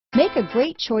Make a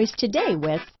great choice today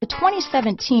with the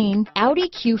 2017 Audi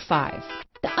Q5.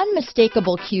 The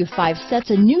unmistakable Q5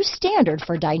 sets a new standard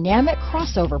for dynamic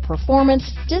crossover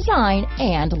performance, design,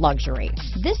 and luxury.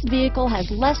 This vehicle has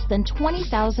less than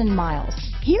 20,000 miles.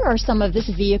 Here are some of this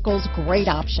vehicle's great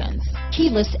options: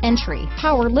 keyless entry,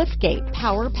 power liftgate,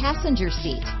 power passenger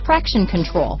seat, traction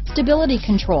control, stability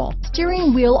control,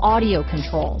 steering wheel audio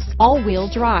controls, all-wheel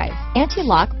drive,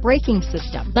 anti-lock braking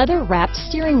system, leather-wrapped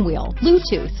steering wheel,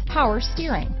 Bluetooth, power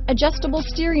steering, adjustable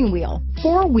steering wheel,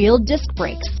 four-wheel disc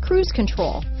brakes, cruise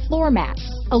control, floor mats,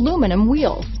 aluminum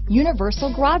wheels,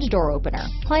 universal garage door opener,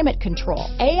 climate control,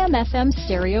 AM/FM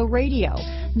stereo radio.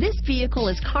 This vehicle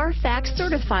is Carfax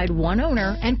certified one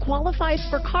owner and qualifies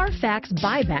for Carfax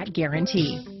buyback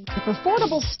guarantee. If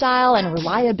affordable style and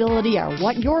reliability are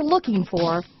what you're looking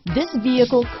for, this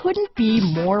vehicle couldn't be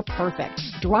more perfect.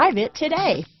 Drive it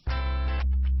today.